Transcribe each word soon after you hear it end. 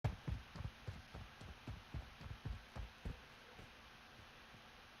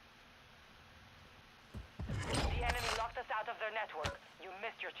out of their network. You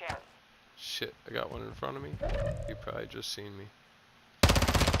missed your chance. Shit, I got one in front of me. He probably just seen me.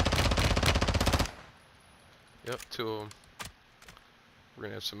 Yep, two of them. We're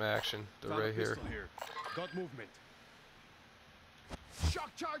gonna have some action. They're right here. Got movement.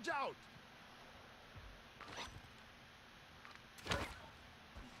 Shock charge out.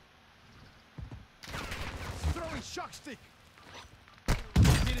 Throwing shock stick.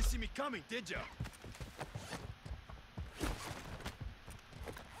 Didn't see me coming, did ya?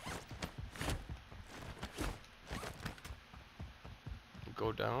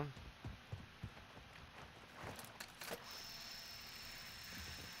 Go down.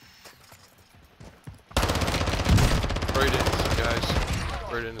 Right into some guys.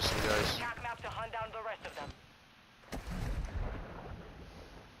 Right into some guys. Attack map to hunt down the rest of them.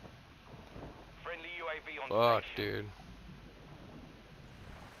 Friendly UAV on Fuck, dude.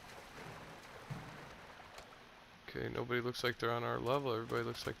 Okay, nobody looks like they're on our level. Everybody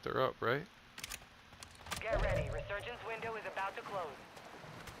looks like they're up, right? Get ready. Resurgence window is about to close.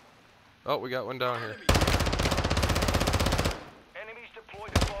 Oh, we got one down here. Enemies deploy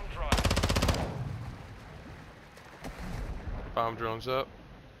the bomb drone. Bomb drone's up.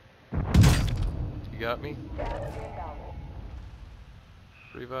 You got me?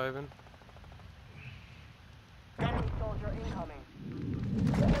 Reviving. Soldier incoming.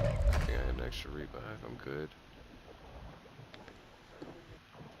 I think I had an extra revive. I'm good.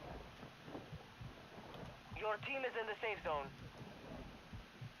 Your team is in the safe zone.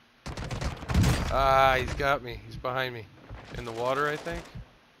 Ah, he's got me. He's behind me. In the water, I think.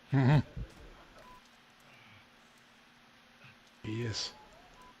 Mm-hmm. He is.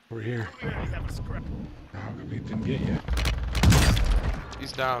 We're here. How come he didn't get you?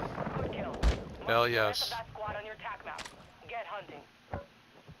 He's down. Good kill. Hell Mark the rest yes. of that squad on your attack map. Get hunting.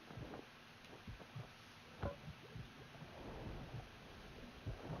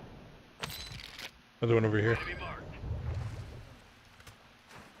 Another one over here.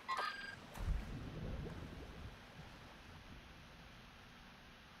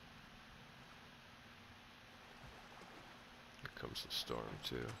 Here comes the storm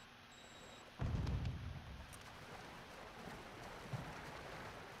too.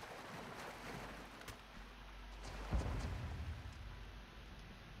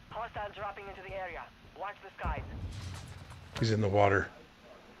 Hostiles dropping into the area. Watch the skies. He's in the water.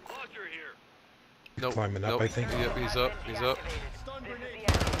 Launcher here. Nope. Climbing up, nope. I think. Yep, he's up. He's up. Stun This is grenade.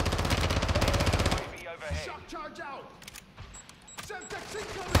 the enemy. UAV overhead. Shock charge out. Semtex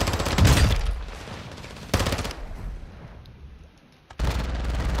incoming.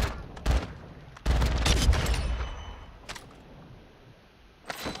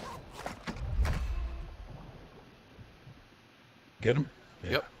 Get him?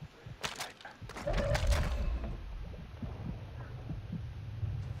 Yeah. Yep.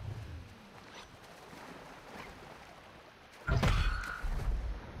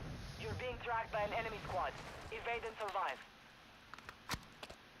 You're being tracked by an enemy squad. Evade and survive.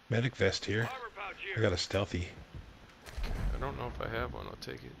 Medic vest here. Armor pouch I here. got a stealthy. I don't know if I have one. I'll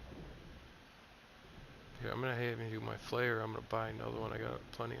take it. Here, I'm gonna have me do my flare. I'm gonna buy another one. I got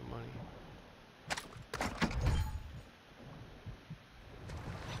plenty of money.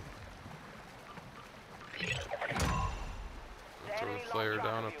 The Throw the enemy flare lost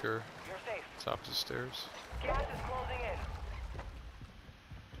track down of up you. here, You're safe. top of the stairs. Gas is closing in.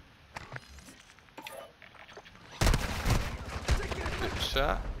 Getting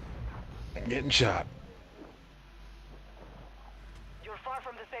shot. Getting shot. You're far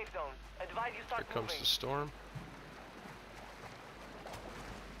from the safe zone. Advise you start Here comes moving. the storm.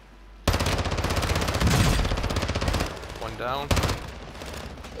 One down. Top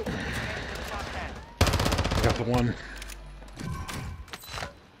 10. Got the one.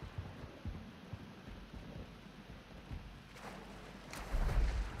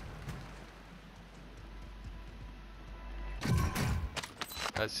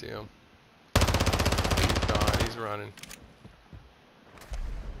 I see him. He's gone. He's running.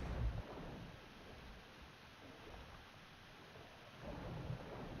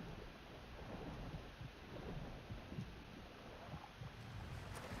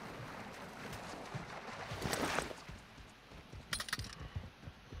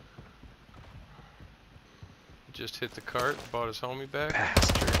 Just hit the cart, bought his homie back.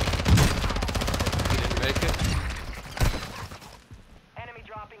 Bastard. He didn't make it. Enemy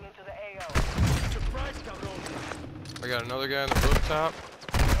dropping into the AO. Surprise, cabron. I got another guy on the rooftop.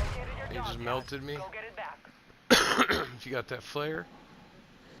 Located your He dog just tag. melted me. Go get it back. If you got that flare.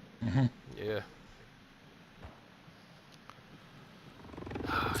 Mm-hmm. Yeah.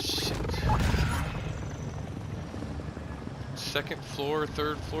 Ah, shit. second floor,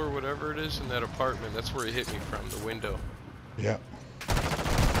 third floor, whatever it is in that apartment. That's where he hit me from, the window. Yeah.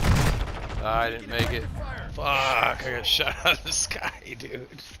 I didn't make it. Fuck, I got shot out of the sky, dude.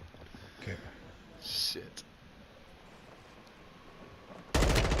 Okay. Shit.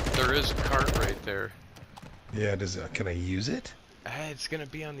 There is a cart right there. Yeah, can I use it? It's gonna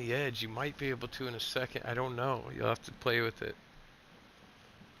be on the edge. You might be able to in a second. I don't know. You'll have to play with it.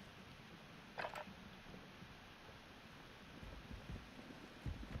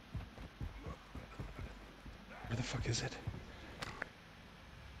 Where the fuck is it?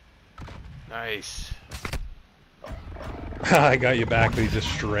 Nice. I got you back, but he just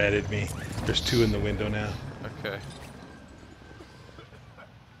shredded me. There's two in the window now. Okay.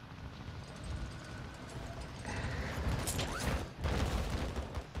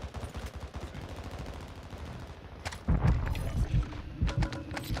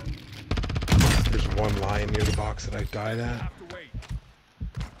 There's one lying near the box that I died at. Have to wait.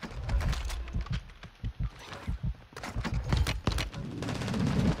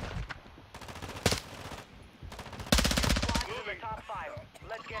 Squad to the top 5.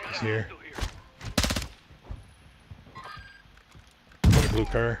 Let's get it He's done. here. Got a blue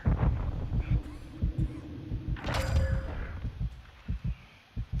car.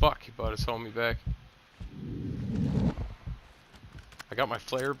 Fuck, he bought his homie back. I got my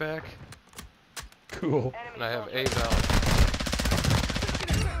flare back, Cool. and I have a valve.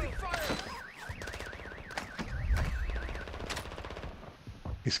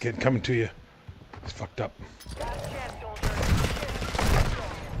 He's coming to you. He's fucked up. Last chance, soldier.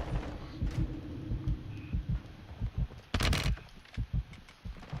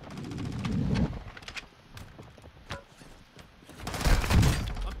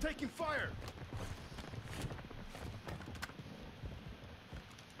 I'm taking fire.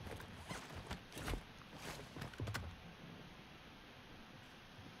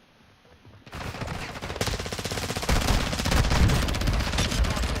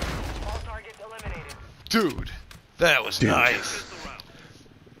 All targets eliminated. Dude, that was Dude. nice.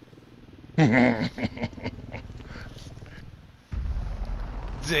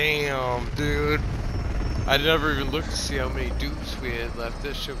 Damn, dude. I never even looked to see how many dudes we had left.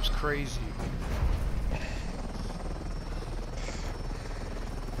 This shit was crazy.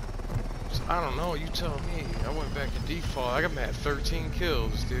 So, I don't know, you tell me. I went back to default. I got mad 13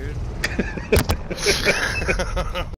 kills, dude.